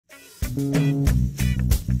Alright,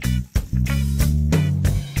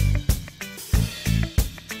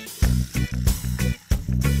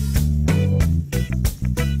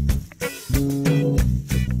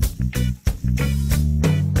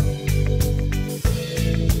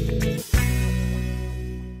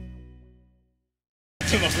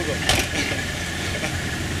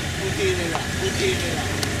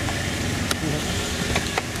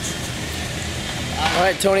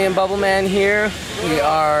 Tony and Bubbleman here. We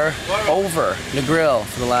are over Negril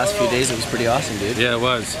for the last few days. It was pretty awesome, dude. Yeah, it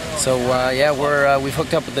was. So yeah, we've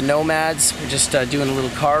hooked up with the Nomaddz. We're just doing a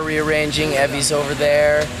little car rearranging. Evie's over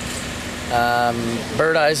there.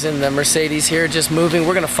 Bird Eye's in the Mercedes here, just moving.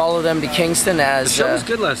 We're gonna follow them to Kingston as. The show was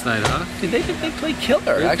good last night, huh? Dude, they played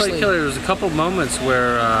killer. They played killer. There was a couple moments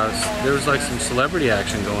where there was like some celebrity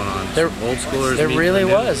action going on. Some old schoolers. There really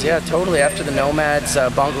was, yeah, totally. After the Nomaddz,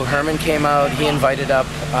 Bongo Herman came out. He invited up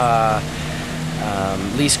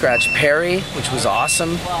Lee Scratch Perry, which was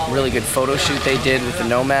awesome. Really good photo shoot they did with the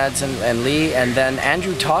Nomaddz and Lee. And then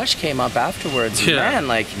Andrew Tosh came up afterwards. Yeah.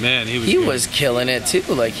 Man, he was killing it too.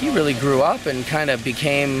 Like, he really grew up and kind of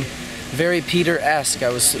became very Peter-esque. I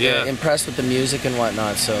was impressed with the music and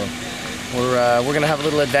whatnot. So we're gonna have a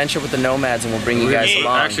little adventure with the Nomaddz, and we'll bring you guys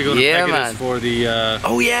along. We're actually going to Pegasus for the.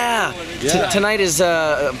 Oh yeah. Tonight is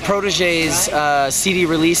Protege's CD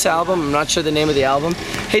release album. I'm not sure the name of the album.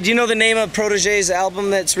 Hey, do you know the name of Protege's album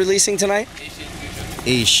that's releasing tonight?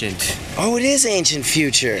 Ancient. Oh, it is Ancient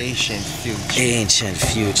Future. Ancient Future. Ancient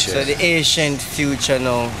Future. So the Ancient Future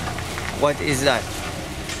now, what is that?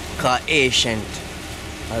 Because ancient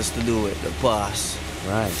has to do with the past.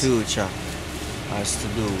 Right. Future has to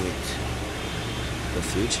do with the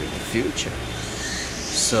future. The future.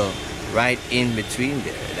 So right in between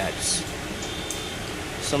there, that's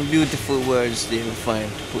some beautiful words they will find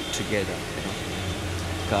to put together.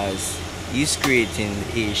 Because he's creating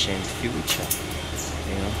the ancient future.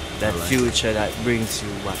 You know, that future that brings you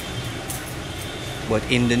back. But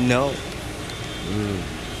in the now,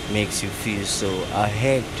 makes you feel so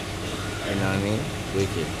ahead. You know what I mean?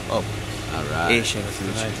 Wicked. Up. Alright. Ancient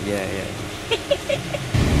future. Nice. Yeah.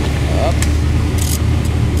 Up.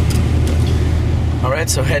 Alright,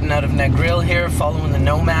 so heading out of Negril here, following the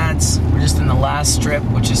Nomaddz. We're just in the last strip,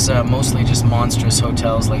 which is mostly just monstrous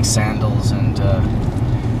hotels like Sandals and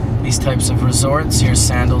these types of resorts. Here's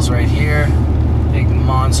Sandals right here. Big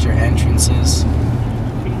monster entrances.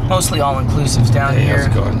 Mostly all-inclusives down here. How's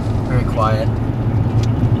it going? Very quiet.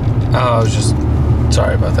 Oh, I was just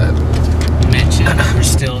sorry about that. Mentioned we're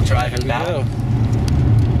still driving back.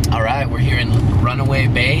 Alright, we're here in Runaway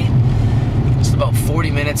Bay. Just about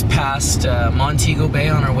 40 minutes past Montego Bay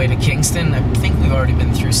on our way to Kingston. I think we've already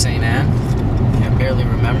been through St. Anne. I barely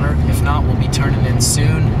remember. If not, we'll be turning in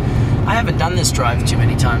soon. I haven't done this drive too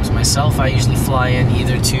many times myself. I usually fly in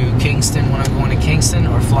either to Kingston when I'm going to Kingston,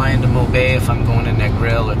 or fly into Mobay if I'm going to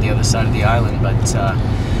Negril or the other side of the island. But,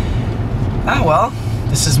 well,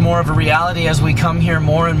 this is more of a reality as we come here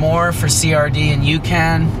more and more for CRD and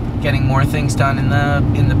UCAN, getting more things done in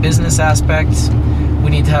the business aspect. We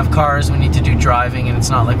need to have cars, we need to do driving, and it's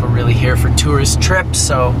not like we're really here for tourist trips.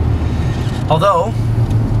 So, although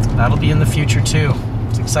that'll be in the future too.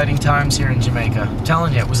 It's exciting times here in Jamaica. I'm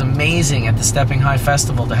telling you, it was amazing at the Stepping High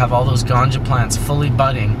Festival to have all those ganja plants fully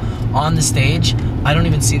budding on the stage. I don't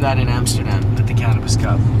even see that in Amsterdam at the Cannabis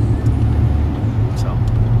Cup. So,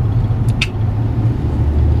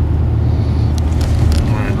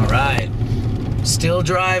 alright. Still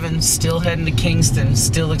driving, still heading to Kingston,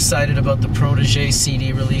 still excited about the Protege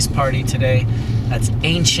CD release party today. That's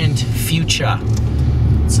Ancient Future.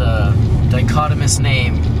 It's a dichotomous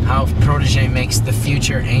name, how Protege makes the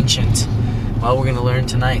future ancient. Well, we're gonna learn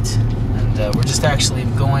tonight. And we're just actually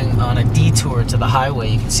going on a detour to the highway.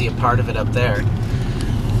 You can see a part of it up there.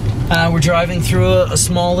 We're driving through a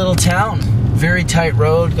small little town. Very tight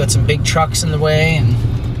road, got some big trucks in the way, and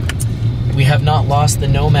we have not lost the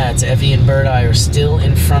Nomaddz. Evie and Bird Eye are still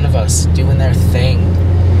in front of us, doing their thing.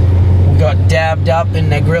 We got dabbed up in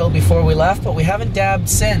Negril before we left, but we haven't dabbed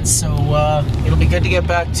since, so it'll be good to get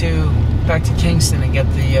back to Kingston and get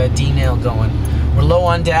the D-nail going. We're low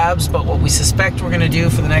on dabs, but what we suspect we're going to do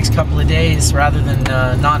for the next couple of days, rather than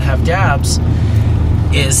not have dabs,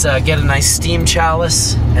 is get a nice steam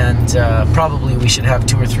chalice, and probably we should have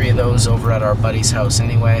 2 or 3 of those over at our buddy's house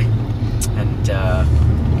anyway, and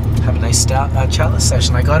have a nice chalice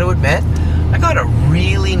session. I got to admit, I got a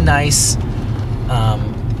really nice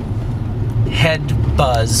head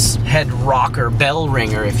buzz, head rocker, bell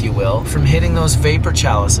ringer, if you will, from hitting those vapor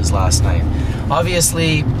chalices last night.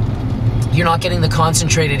 Obviously, you're not getting the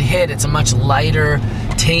concentrated hit. It's a much lighter,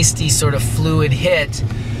 tasty, sort of fluid hit.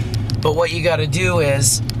 But what you gotta do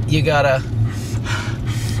is, you gotta,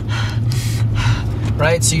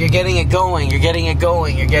 right? So you're getting it going, you're getting it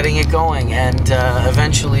going, you're getting it going, and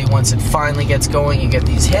eventually, once it finally gets going, you get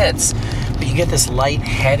these hits, but you get this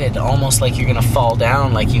light-headed, almost like you're gonna fall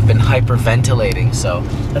down, like you've been hyperventilating. So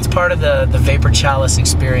that's part of the Vapor Chalice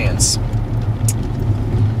experience.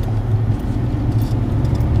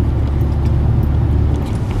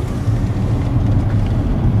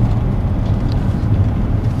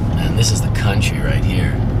 And this is the country right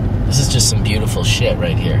here. This is just some beautiful shit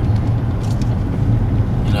right here.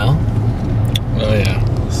 You know? Oh yeah.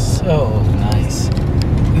 So nice.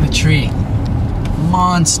 Look at the tree.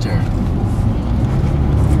 Monster.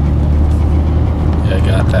 Yeah, I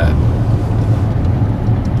got that.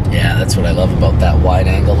 Yeah, that's what I love about that wide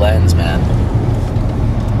angle lens, man.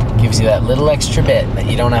 Gives you that little extra bit that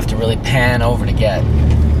you don't have to really pan over to get.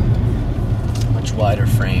 Much wider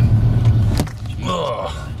frame. Ugh.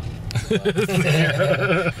 Explaining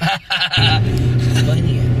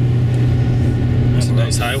it. It's a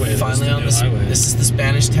nice highway. Finally on this. This is the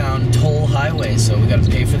Spanish Town toll highway, so we got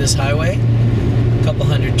to pay for this highway. A couple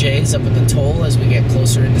hundred J's up at the toll as we get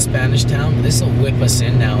closer into Spanish Town. But this will whip us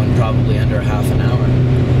in now in probably under half an hour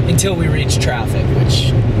until we reach traffic,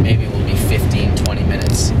 which maybe will be 15-20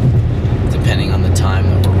 minutes, depending on the time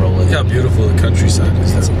that we're rolling. Look how beautiful the countryside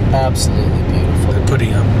is. It's absolutely beautiful. They're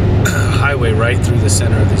putting a highway right through the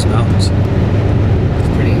center of these mountains. It's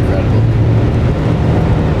pretty incredible.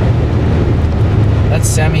 That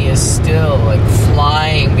semi is still like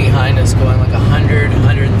flying behind us, going like 100,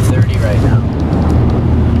 130 right now.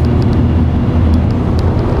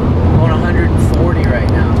 Going 140 right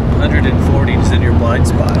now. 140 is in your blind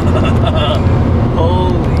spot.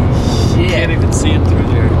 Holy shit. You can't even see it through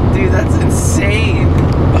there. Dude, that's insane.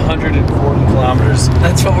 140 kilometers.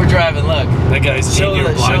 That's what we're driving, look. That guy's Show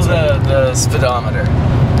the speedometer.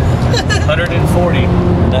 140.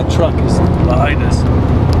 And that truck is behind us.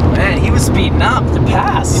 Man, he was speeding up to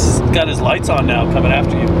pass. He's got his lights on now, coming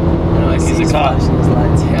after you. No, I see He's a cop. flashing his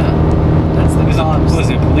lights, yeah. That's the cops. Was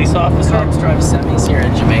he a police officer? Cops drive semis here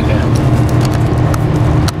in Jamaica.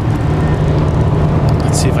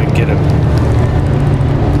 Let's see if I can get him.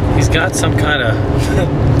 He's got some kind of...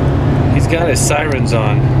 he's got his sirens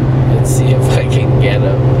on. Let's see if I can get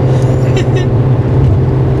him.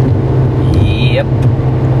 Yep.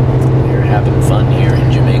 We're having fun here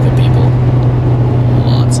in Jamaica, people.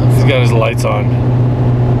 Lots of fun. He's got his lights on.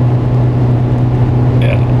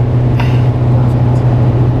 Yeah.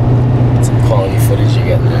 Some quality footage you're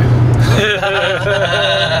getting there.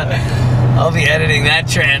 I'll be editing that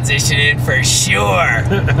transition in for sure.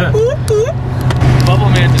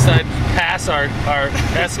 Bubbleman decided to pass our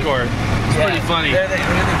escort. It's pretty funny. Here they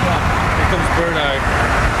come. Here comes Bird Eye.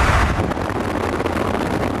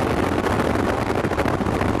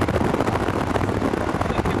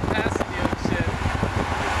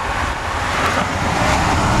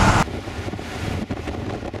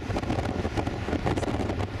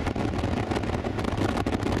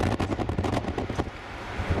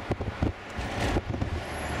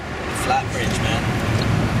 Flat bridge, man.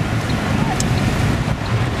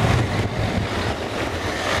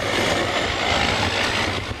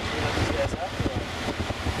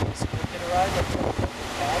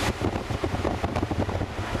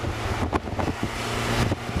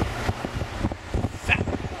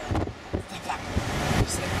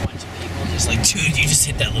 Like, dude, you just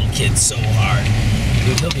hit that little kid so hard.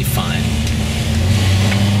 Dude, he'll be fine.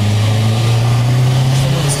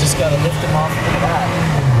 Someone's just gotta lift him off the back.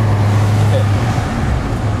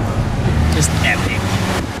 Just epic.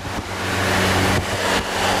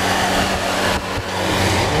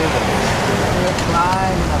 We're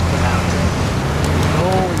climbing up the mountain.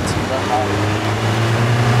 Going to the highway.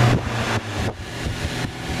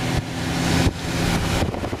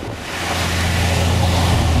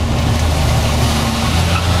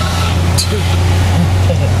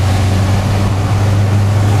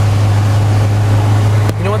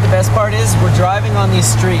 You know what the best part is? We're driving on these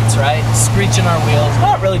streets, right? Screeching our wheels.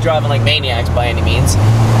 Not really driving like maniacs by any means.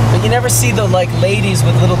 But you never see the like ladies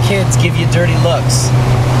with little kids give you dirty looks.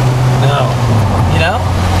 No. You know?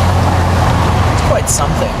 It's quite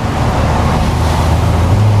something.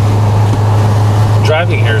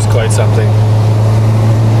 Driving here is quite something.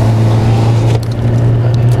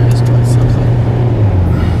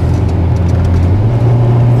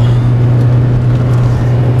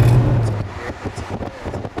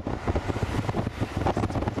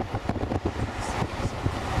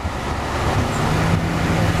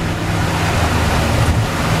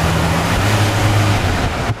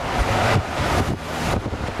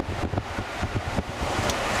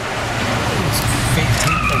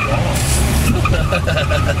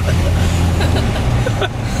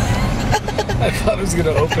 I thought it was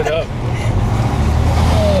gonna open up.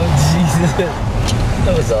 Oh, Jesus.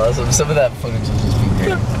 That was awesome. Some of that footage will just be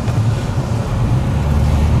great.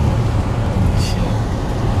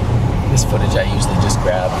 This footage I usually just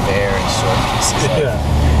grab very short pieces of. Yeah.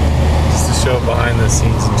 Just to show behind the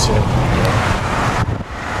scenes and shit.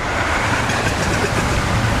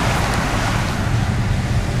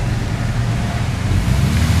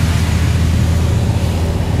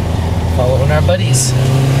 Following our buddies.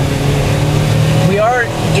 We are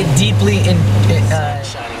deeply in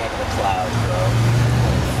shining out of the clouds, bro.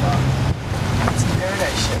 Oh, fuck. It's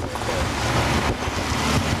paradise shit right there.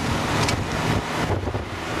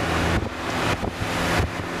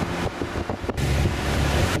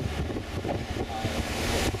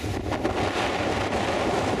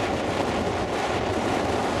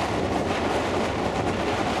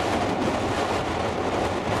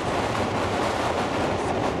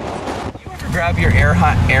 Grab your air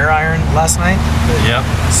iron last night? Yep.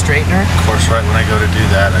 Straightener? Of course, right when I go to do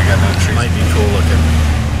that, I got no trees. Might be cool looking.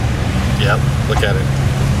 Yep, look at it.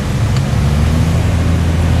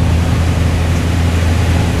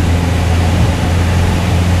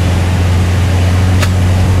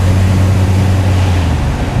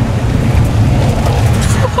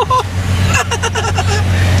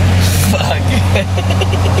 Fuck.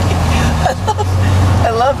 I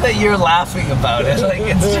love that you're laughing about it. Like,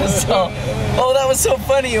 it's just so, oh, that was so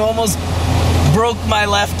funny. You almost broke my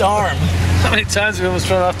left arm. How many times have we almost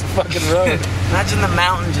run off the fucking road? Imagine the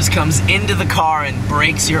mountain just comes into the car and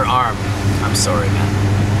breaks your arm. I'm sorry, man.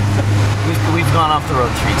 We've gone off the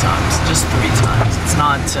road 3 times. Just 3 times. It's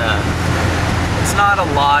not a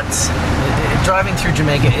lot. Driving through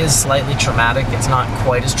Jamaica is slightly traumatic. It's not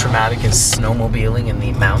quite as traumatic as snowmobiling in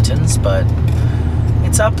the mountains, but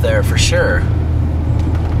it's up there for sure.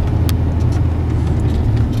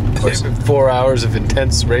 4 hours of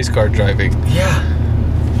intense race car driving. Yeah.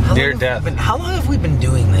 Near death. How long have we been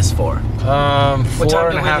doing this for?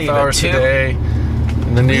 4.5 hours a day.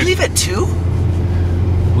 And then we leave at 2?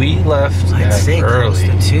 We left I'd say early.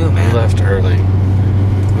 Close to 2, man. We left early.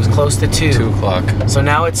 It was close to 2. 2 o'clock. So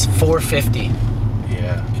now it's 4:50.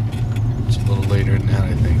 Yeah. It's a little later than that,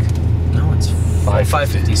 I think. No, it's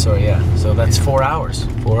 5:50. Sorry, yeah. So that's 4 hours.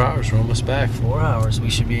 4 hours. We're almost back. 4 hours. We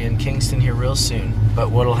should be in Kingston here real soon. But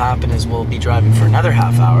what'll happen is we'll be driving for another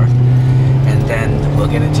half hour, and then we'll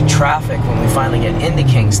get into traffic when we finally get into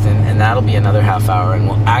Kingston, and that'll be another half hour, and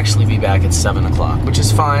we'll actually be back at 7 o'clock, which is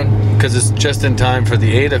fine. Because it's just in time for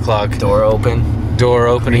the 8 o'clock door opening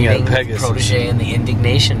at Pegasus. Protege and the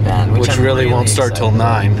Indignation Band, which I'm really won't start till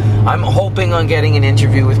 9. I'm hoping on getting an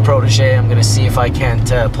interview with Protege. I'm going to see if I can't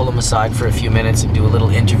pull him aside for a few minutes and do a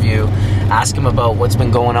little interview, ask him about what's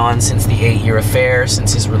been going on since the 8-year affair,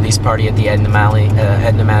 since his release party at the Edna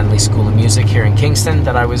Manley School of Music here in Kingston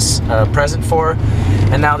that I was present for.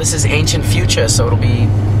 And now this is Ancient Future, so it'll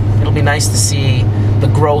be nice to see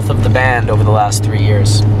the growth of the band over the last 3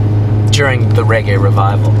 years during the reggae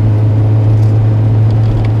revival.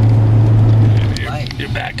 You're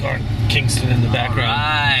back on Kingston in the background.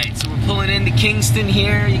 Alright, so we're pulling into Kingston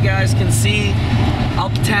here. You guys can see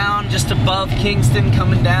uptown just above Kingston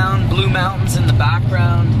coming down. Blue Mountains in the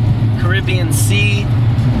background. Caribbean Sea.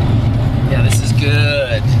 Yeah, this is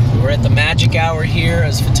good. We're at the magic hour here.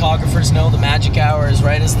 As photographers know, the magic hour is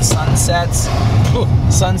right as the sun sets.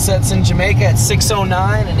 Sunsets in Jamaica at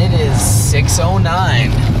 6:09, and it is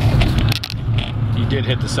 6:09. You did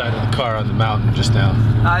hit the side of the car on the mountain just now.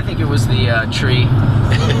 I think it was the tree.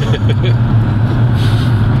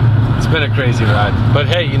 It's been a crazy ride. But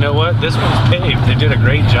hey, you know what? This one's paved. They did a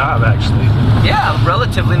great job, actually. Yeah,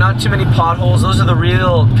 relatively. Not too many potholes. Those are the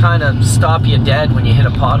real kind of stop you dead when you hit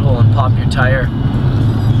a pothole and pop your tire.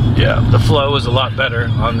 Yeah, the flow is a lot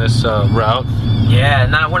better on this route. Yeah,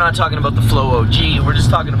 we're not talking about the flow OG. We're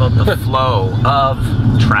just talking about the flow of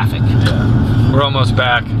traffic. Yeah. We're almost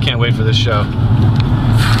back. Can't wait for this show.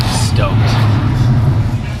 Stoked.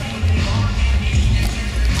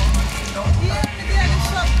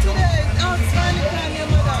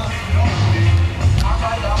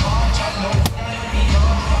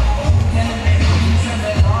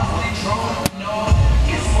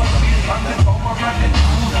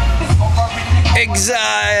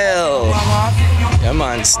 Exile! Come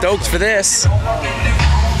on, stoked for this.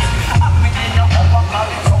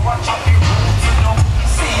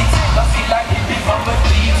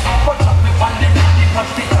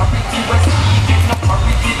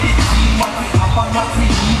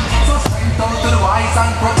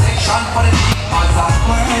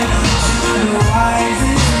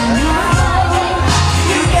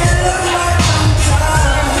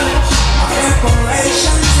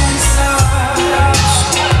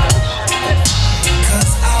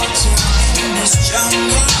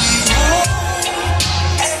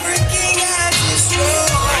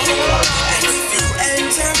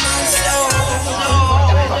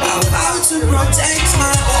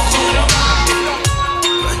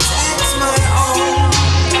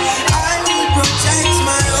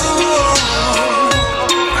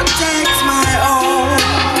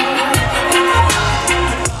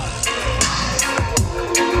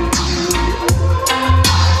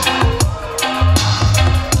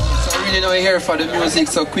 here for the music,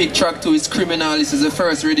 so quick track 2 is Criminal. This is the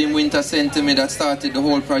first rhythm Winter sent to me that started the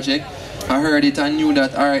whole project. I heard it and knew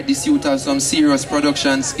that, alright, this youth has some serious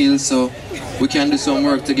production skills, so we can do some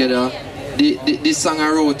work together. This song I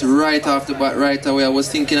wrote right off the bat, right away. I was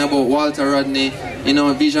thinking about Walter Rodney, you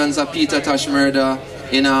know, visions of Peter Tosh murder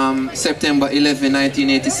in September 11,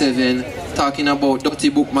 1987, talking about Dirty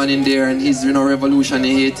Bookman in there and his, you know, revolution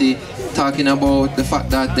in Haiti, talking about the fact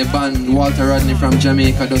that they banned Walter Rodney from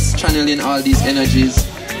Jamaica, just channeling all these energies,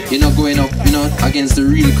 you know, going up, you know, against the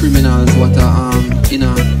real criminals, what